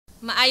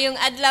Maayong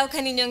adlaw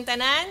kaninyong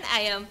tanan.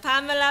 I am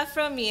Pamela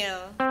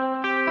Framil.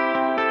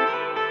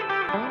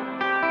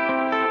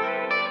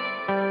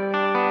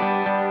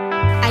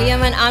 I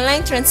am an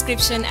online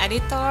transcription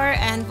editor,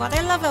 and what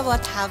I love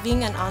about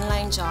having an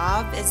online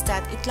job is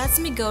that it lets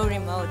me go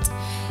remote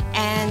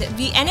and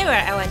be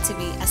anywhere I want to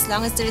be, as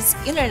long as there's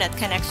internet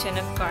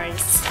connection, of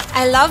course.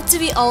 I love to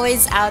be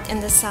always out in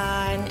the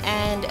sun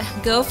and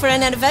go for an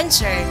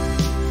adventure.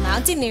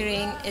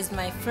 Mountaineering is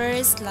my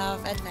first love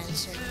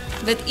adventure.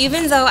 But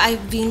even though I've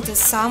been to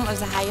some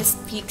of the highest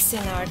peaks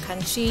in our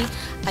country,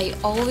 I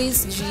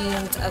always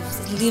dreamed of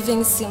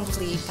living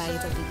simply by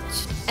the beach.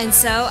 And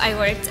so I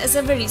worked as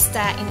a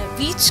barista in a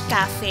beach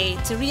cafe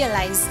to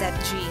realize that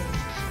dream.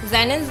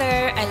 Then and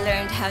there, I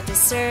learned how to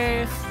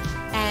surf,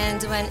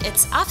 and when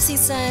it's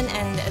off-season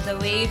and the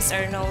waves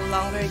are no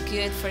longer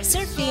good for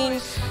surfing,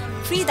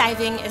 free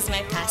diving is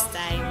my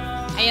pastime.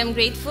 I am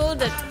grateful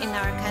that in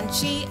our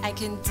country, I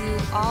can do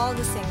all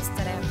the things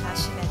that I'm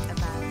passionate about.